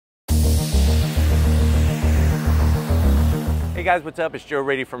Hey guys, what's up? It's Joe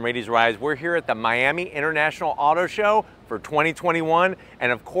Raiti from Raiti's Rise. We're here at the Miami International Auto Show for 2021.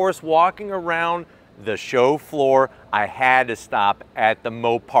 And of course, walking around the show floor, I had to stop at the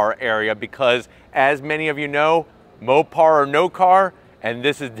MOPAR area because, as many of you know, MOPAR or no car, and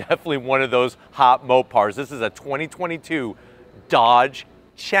this is definitely one of those hot MOPARs. This is a 2022 Dodge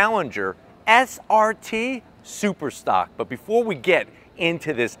Challenger SRT Super Stock. But before we get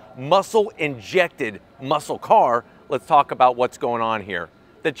into this muscle-injected muscle car, let's talk about what's going on here.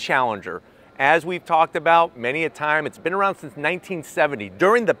 The Challenger. As we've talked about many a time, it's been around since 1970,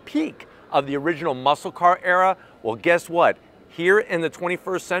 during the peak of the original muscle car era. Well, guess what? Here in the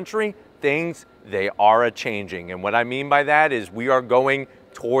 21st century, things, they are a-changing. And what I mean by that is we are going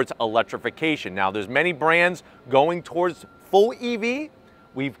towards electrification. Now, there's many brands going towards full EV.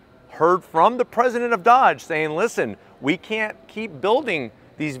 We've heard from the president of Dodge saying, listen, we can't keep building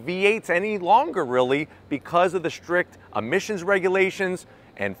these V8s any longer, really, because of the strict emissions regulations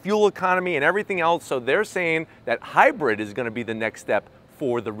and fuel economy and everything else. So they're saying that hybrid is going to be the next step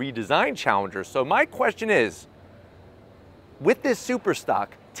for the redesigned Challenger. So my question is, with this super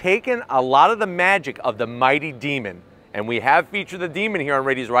stock, taking a lot of the magic of the mighty Demon, and we have featured the Demon here on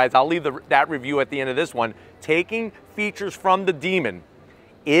Raiti's Rise. I'll leave that review at the end of this one. Taking features from the Demon,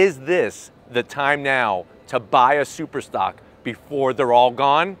 is this the time now to buy a super stock before they're all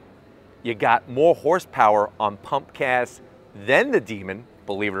gone? You got more horsepower on pump cast than the Demon,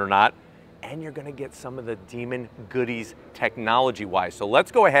 believe it or not, and you're gonna get some of the Demon goodies technology-wise. So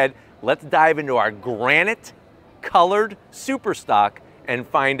let's go ahead, let's dive into our granite colored super stock and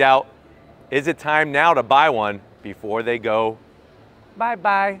find out, is it time now to buy one before they go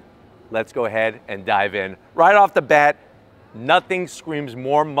bye-bye? Let's go ahead and dive in. Right off the bat, nothing screams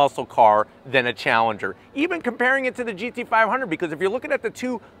more muscle car than a Challenger. Even comparing it to the GT500, because if you're looking at the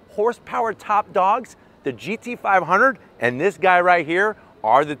two horsepower top dogs, the GT500 and this guy right here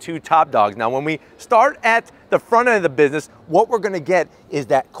are the two top dogs. Now, when we start at the front end of the business, what we're gonna get is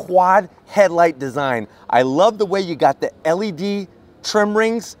that quad headlight design. I love the way you got the LED trim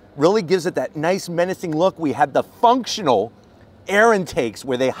rings, really gives it that nice menacing look. We have the functional air intakes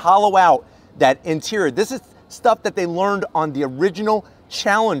where they hollow out that interior. This is stuff that they learned on the original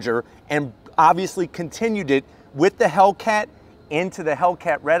Challenger and obviously continued it with the Hellcat into the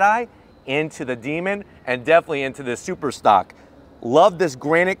Hellcat Red Eye, into the Demon, and definitely into the super stock. Love this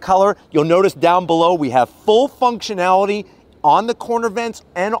granite color. You'll notice down below we have full functionality on the corner vents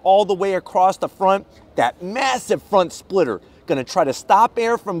and all the way across the front. That massive front splitter, gonna try to stop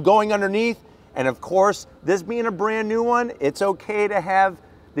air from going underneath. And of course, this being a brand new one, it's okay to have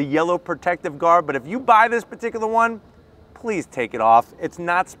the yellow protective guard, but if you buy this particular one, please take it off. It's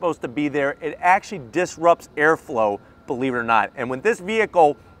not supposed to be there. It actually disrupts airflow, believe it or not. And with this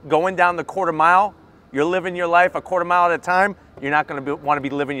vehicle going down the quarter mile, you're living your life a quarter mile at a time, you're not gonna want to be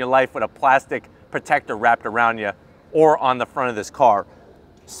living your life with a plastic protector wrapped around you or on the front of this car.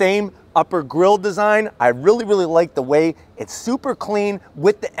 Same upper grille design. I really, really like the way it's super clean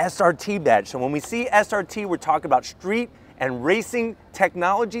with the SRT badge. So when we see SRT, we're talking about street and racing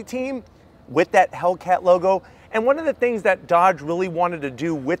technology team with that Hellcat logo. And one of the things that Dodge really wanted to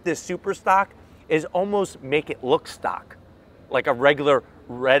do with this super stock is almost make it look stock, like a regular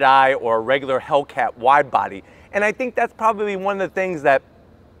Red Eye or a regular Hellcat wide body. And I think that's probably one of the things that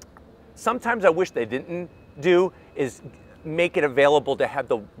sometimes I wish they didn't do, is make it available to have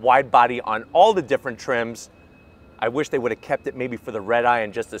the wide body on all the different trims. I wish they would have kept it maybe for the Red Eye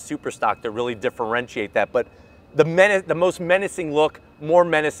and just the super stock to really differentiate that. But the most menacing look, more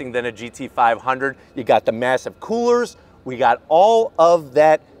menacing than a GT500. You got the massive coolers. We got all of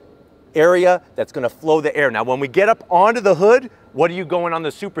that area that's gonna flow the air. Now, when we get up onto the hood, what are you going on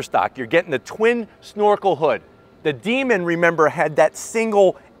the super stock? You're getting the twin snorkel hood. The Demon, remember, had that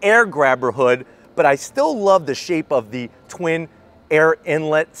single air grabber hood, but I still love the shape of the twin air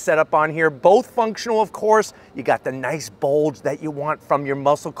inlet setup on here. Both functional, of course. You got the nice bulge that you want from your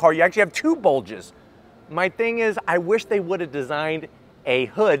muscle car. You actually have two bulges. My thing is, I wish they would have designed a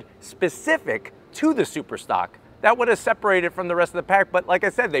hood specific to the super stock. That would have separated from the rest of the pack, but like I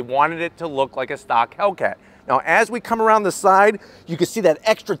said, they wanted it to look like a stock Hellcat. Now, as we come around the side, you can see that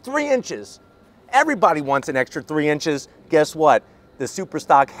extra 3 inches. Everybody wants an extra 3 inches. Guess what? The super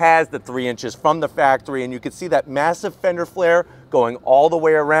stock has the 3 inches from the factory, and you can see that massive fender flare going all the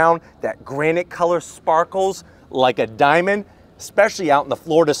way around. That granite color sparkles like a diamond, especially out in the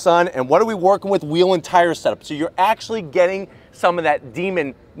Florida sun. And what are we working with? Wheel and tire setup. So you're actually getting some of that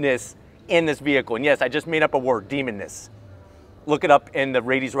demonness in this vehicle. And yes, I just made up a word, demonness. Look it up in the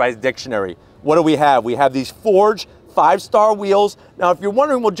Raiti's Rise dictionary. What do we have? We have these forged 5-star wheels. Now, if you're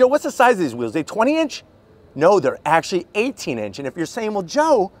wondering, well, Joe, what's the size of these wheels? Are they 20 inch? No, they're actually 18-inch. And if you're saying, well,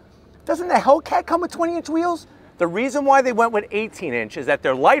 Joe, doesn't the Hellcat come with 20-inch wheels? The reason why they went with 18-inch is that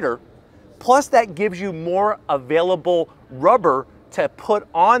they're lighter, plus that gives you more available rubber to put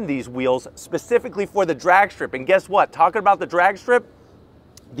on these wheels specifically for the drag strip. And guess what? Talking about the drag strip,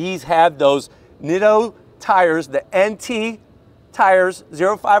 these have those Nitto tires, the NT tires,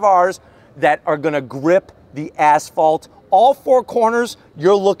 05Rs, that are gonna grip the asphalt. All four corners,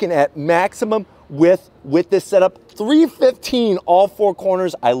 you're looking at maximum width with this setup. 315 all four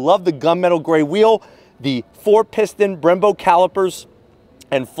corners. I love the gunmetal gray wheel, the 4-piston Brembo calipers,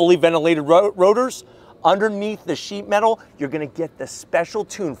 and fully ventilated rotors. Underneath the sheet metal, you're gonna get the special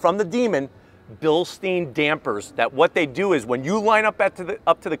tune from the Demon, Bilstein dampers, that what they do is when you line up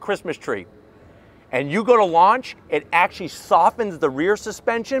to the Christmas tree and you go to launch, it actually softens the rear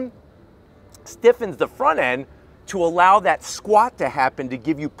suspension, stiffens the front end to allow that squat to happen to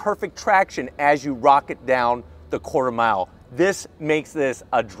give you perfect traction as you rocket down the quarter mile. This makes this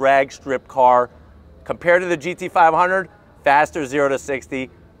a drag strip car. Compared to the GT500, faster 0 to 60,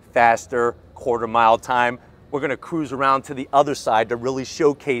 faster quarter mile time. We're gonna cruise around to the other side to really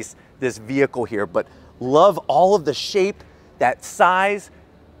showcase this vehicle here, but love all of the shape, that size.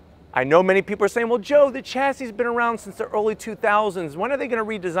 I know many people are saying, well, Joe, the chassis has been around since the early 2000s. When are they gonna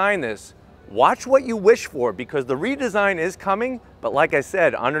redesign this? Watch what you wish for, because the redesign is coming, but like I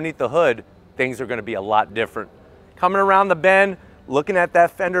said, underneath the hood, things are gonna be a lot different. Coming around the bend, looking at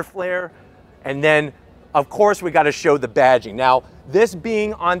that fender flare, and then of course we gotta show the badging. Now, this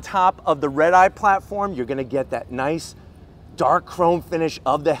being on top of the red eye platform, you're gonna get that nice dark chrome finish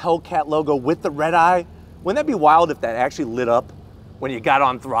of the Hellcat logo with the red eye. Wouldn't that be wild if that actually lit up when you got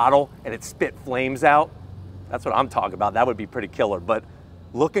on throttle and it spit flames out? That's what I'm talking about. That would be pretty killer, but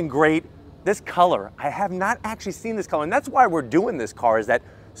looking great. This color, I have not actually seen this color, and that's why we're doing this car, is that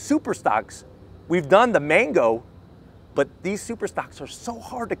super stocks, we've done the mango, but these super stocks are so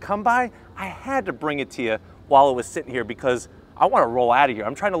hard to come by. I had to bring it to you while it was sitting here because I want to roll out of here.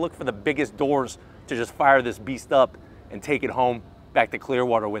 I'm trying to look for the biggest doors to just fire this beast up and take it home back to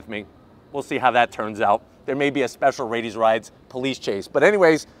Clearwater with me. We'll see how that turns out. There may be a special Raiti's Rides police chase. But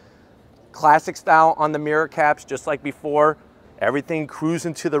anyways, classic style on the mirror caps, just like before. Everything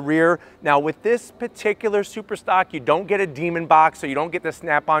cruising to the rear. Now with this particular super stock, you don't get a Demon box, so you don't get the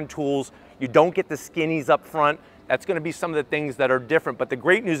snap-on tools. You don't get the skinnies up front. That's gonna be some of the things that are different. But the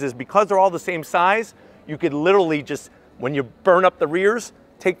great news is because they're all the same size, you could literally just, when you burn up the rears,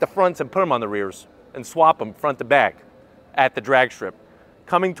 take the fronts and put them on the rears and swap them front to back at the drag strip.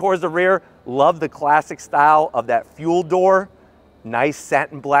 Coming towards the rear, love the classic style of that fuel door. Nice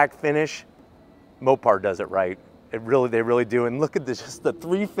satin black finish. Mopar does it right. They really do. And look at this, just the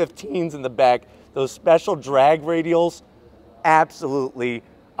 315s in the back, those special drag radials. Absolutely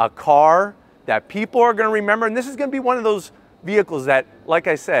a car that people are gonna remember. And this is gonna be one of those vehicles that, like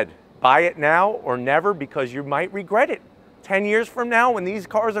I said, buy it now or never, because you might regret it. 10 years from now, when these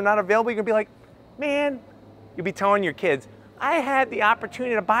cars are not available, you're gonna be like, man, you'll be telling your kids, I had the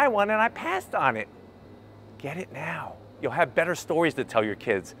opportunity to buy one and I passed on it. Get it now. You'll have better stories to tell your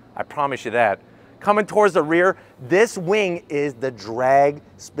kids. I promise you that. Coming towards the rear, this wing is the drag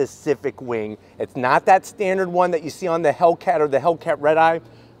specific wing. It's not that standard one that you see on the Hellcat or the Hellcat Red Eye.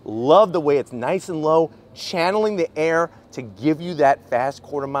 Love the way it's nice and low, channeling the air to give you that fast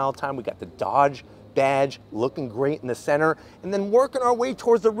quarter mile time. We got the Dodge badge looking great in the center, and then working our way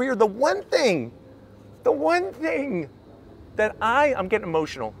towards the rear. The one thing that I'm getting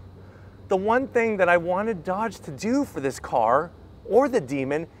emotional. The one thing that I wanted Dodge to do for this car, or the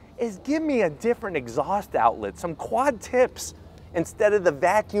Demon, is give me a different exhaust outlet, some quad tips instead of the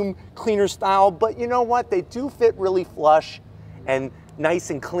vacuum cleaner style. But you know what? They do fit really flush and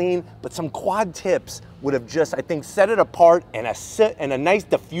nice and clean, but some quad tips would have just, I think, set it apart, and a nice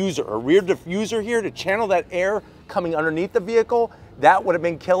diffuser, a rear diffuser here to channel that air coming underneath the vehicle. That would have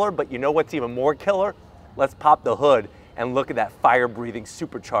been killer, but you know what's even more killer? Let's pop the hood and look at that fire-breathing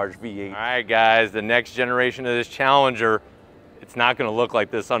supercharged V8. All right, guys, the next generation of this Challenger, it's not gonna look like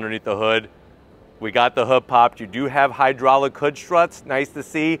this underneath the hood. We got the hood popped. You do have hydraulic hood struts, nice to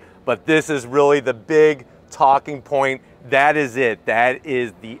see, but this is really the big talking point. That is it. That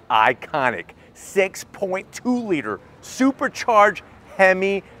is the iconic 6.2 liter supercharged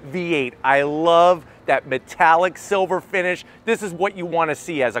Hemi V8. I love that metallic silver finish. This is what you want to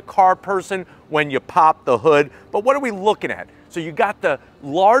see as a car person when you pop the hood. But what are we looking at? So you got the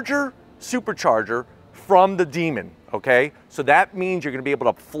larger supercharger from the Demon, okay? So that means you're gonna be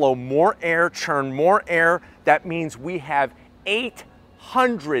able to flow more air, churn more air. That means we have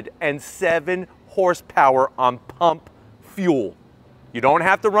 807 horsepower on pump fuel. You don't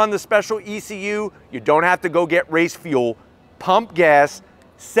have to run the special ECU. You don't have to go get race fuel. Pump gas,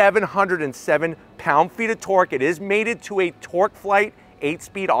 707 pound-feet of torque. It is mated to a torque flight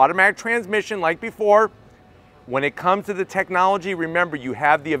 8-speed automatic transmission like before. When it comes to the technology, remember, you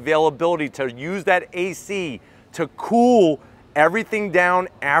have the availability to use that AC to cool everything down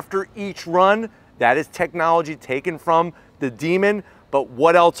after each run. That is technology taken from the Demon. But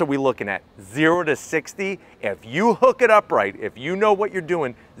what else are we looking at? 0 to 60. If you hook it up right, if you know what you're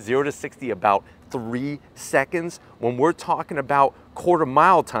doing, 0 to 60 about 3 seconds. When we're talking about quarter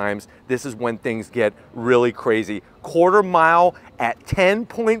mile times, this is when things get really crazy. Quarter mile at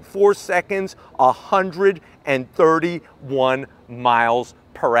 10.4 seconds, 131 miles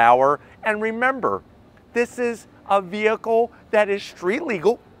per hour. And remember, this is a vehicle that is street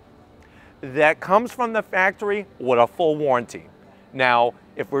legal, that comes from the factory with a full warranty. Now,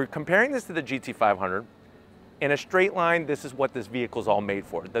 if we're comparing this to the GT500, in a straight line, this is what this vehicle is all made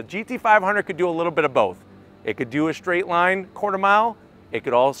for. The GT500 could do a little bit of both. It could do a straight line quarter mile. It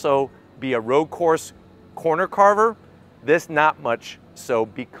could also be a road course corner carver. This not much so,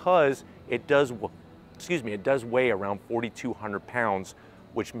 because it does, it does weigh around 4,200 pounds,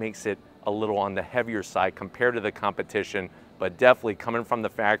 which makes it a little on the heavier side compared to the competition, but definitely coming from the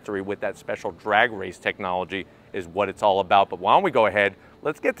factory with that special drag race technology is what it's all about. But why don't we go ahead,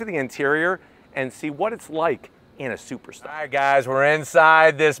 let's get to the interior and see what it's like in a Superstock. All right, guys, we're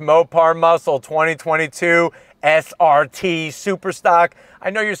inside this MOPAR Muscle 2022 SRT Superstock. I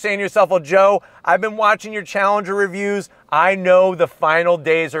know you're saying to yourself, well, Joe, I've been watching your Challenger reviews. I know the final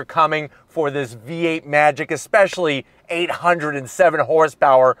days are coming for this V8 magic, especially 807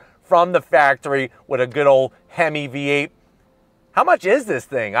 horsepower from the factory with a good old Hemi V8. How much is this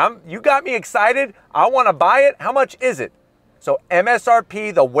thing? You got me excited. I want to buy it. How much is it? So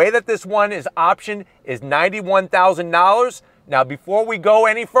MSRP, the way that this one is optioned, is $91,000. Now, before we go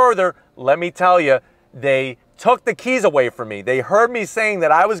any further, let me tell you, they took the keys away from me. They heard me saying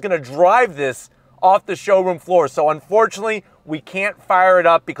that I was going to drive this off the showroom floor. So unfortunately, we can't fire it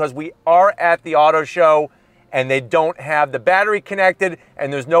up because we are at the auto show and they don't have the battery connected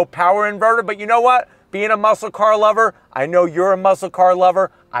and there's no power inverter. But you know what? Being a muscle car lover, I know you're a muscle car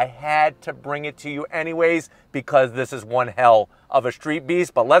lover, I had to bring it to you anyways because this is one hell of a street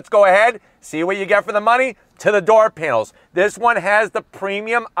beast. But let's go ahead, see what you get for the money. To the door panels. This one has the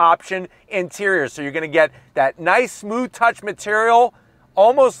premium option interior. So you're gonna get that nice smooth touch material,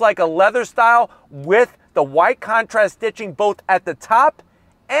 almost like a leather style, with the white contrast stitching both at the top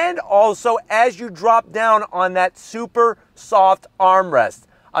and also as you drop down on that super soft armrest.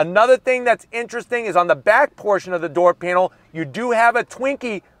 Another thing that's interesting is on the back portion of the door panel, you do have a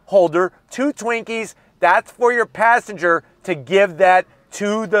Twinkie holder, 2 Twinkies. That's for your passenger to give that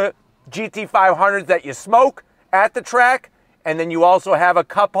to the GT500s that you smoke at the track. And then you also have a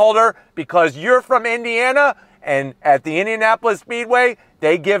cup holder because you're from Indiana and at the Indianapolis Speedway,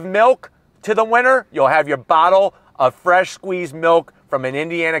 they give milk to the winner. You'll have your bottle of fresh squeezed milk from an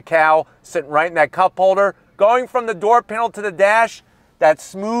Indiana cow sitting right in that cup holder. Going from the door panel to the dash, that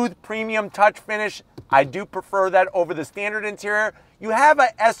smooth premium touch finish, I do prefer that over the standard interior. You have a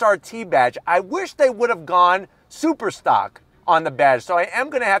SRT badge. I wish they would have gone Superstock on the badge, so I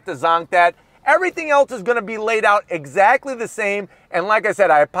am gonna have to zonk that. Everything else is gonna be laid out exactly the same, and like I said,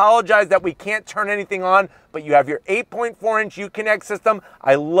 I apologize that we can't turn anything on, but you have your 8.4-inch Uconnect system.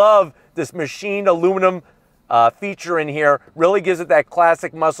 I love this machined aluminum feature in here. Really gives it that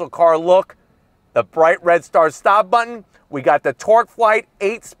classic muscle car look. The bright red start stop button. We got the Torque Flight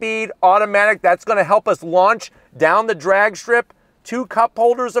 8-speed automatic. That's gonna help us launch down the drag strip. 2 cup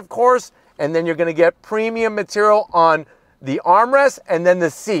holders, of course, and then you're gonna get premium material on the armrest and then the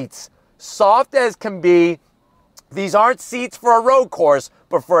seats. Soft as can be. These aren't seats for a road course,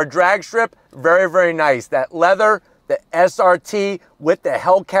 but for a drag strip, very, very nice. That leather, the SRT with the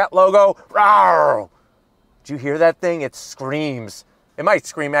Hellcat logo. Rawr! Did you hear that thing? It screams. It might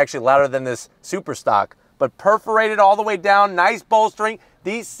scream actually louder than this Superstock, but perforated all the way down, nice bolstering.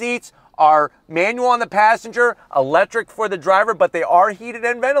 These seats are manual on the passenger, electric for the driver, but they are heated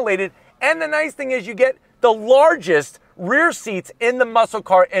and ventilated. And the nice thing is you get the largest rear seats in the muscle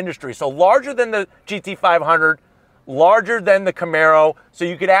car industry. So larger than the GT500, larger than the Camaro. So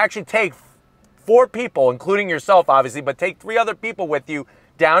you could actually take 4 people, including yourself obviously, but take 3 other people with you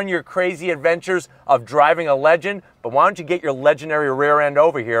down your crazy adventures of driving a Legend. But why don't you get your legendary rear end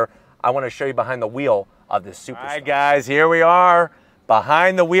over here? I want to show you behind the wheel of this Superstock. All right, guys, here we are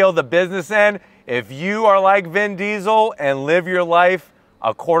behind the wheel, the business end. If you are like Vin Diesel and live your life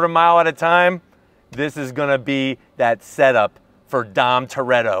a quarter mile at a time, this is gonna be that setup for Dom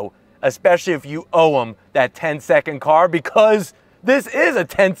Toretto, especially if you owe him that 10-second car, because This is a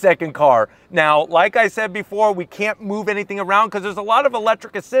 10-second car. Now, like I said before, we can't move anything around because there's a lot of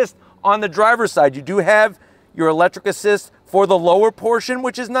electric assist on the driver's side. You do have your electric assist for the lower portion,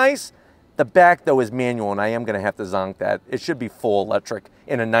 which is nice. The back, though, is manual, and I am going to have to zonk that. It should be full electric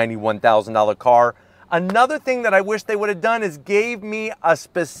in a $91,000 car. Another thing that I wish they would have done is gave me a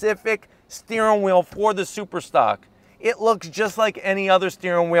specific steering wheel for the Superstock. It looks just like any other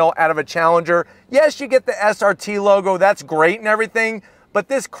steering wheel out of a Challenger. Yes, you get the SRT logo. That's great and everything, but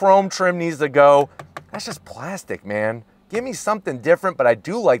this chrome trim needs to go. That's just plastic, man. Give me something different, but I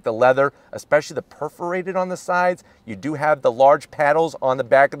do like the leather, especially the perforated on the sides. You do have the large paddles on the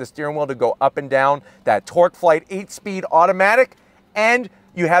back of the steering wheel to go up and down. That Torque Flight 8-speed automatic, and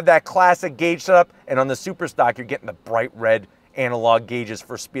you have that classic gauge setup, and on the Superstock, you're getting the bright red analog gauges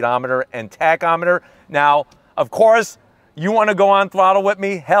for speedometer and tachometer. Now, of course, you want to go on throttle with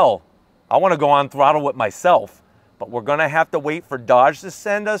me? Hell, I want to go on throttle with myself. But we're going to have to wait for Dodge to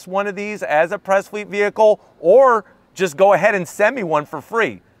send us one of these as a press fleet vehicle, or just go ahead and send me one for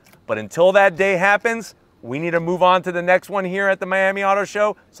free. But until that day happens, we need to move on to the next one here at the Miami Auto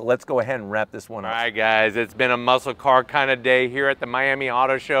Show. So let's go ahead and wrap this one up. All right, guys, it's been a muscle car kind of day here at the Miami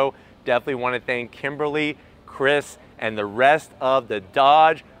Auto Show. Definitely want to thank Kimberly, Chris, and the rest of the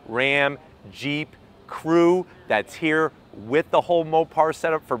Dodge, Ram, Jeep crew that's here with the whole Mopar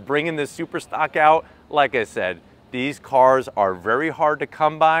setup for bringing this Superstock out. Like I said, these cars are very hard to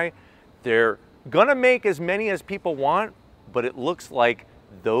come by. They're gonna make as many as people want, but it looks like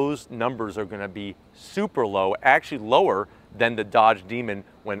those numbers are gonna be super low, actually lower than the Dodge Demon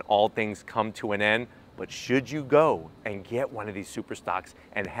when all things come to an end. But should you go and get one of these Superstocks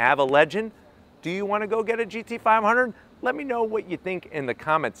and have a legend, do you wanna go get a GT500? Let me know what you think in the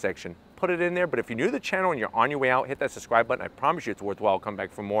comment section. Put it in there, but if you're new to the channel and you're on your way out, hit that subscribe button. I promise you it's worthwhile. Come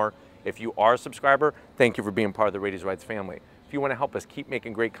back for more. If you are a subscriber, thank you for being part of the Raiti's Rides family. If you want to help us keep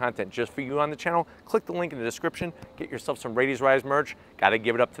making great content just for you on the channel, click the link in the description. Get yourself some Raiti's Rides merch. Got to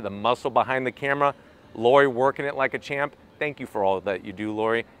give it up to the muscle behind the camera. Lori working it like a champ. Thank you for all that you do,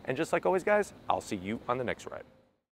 Lori. And just like always, guys, I'll see you on the next ride.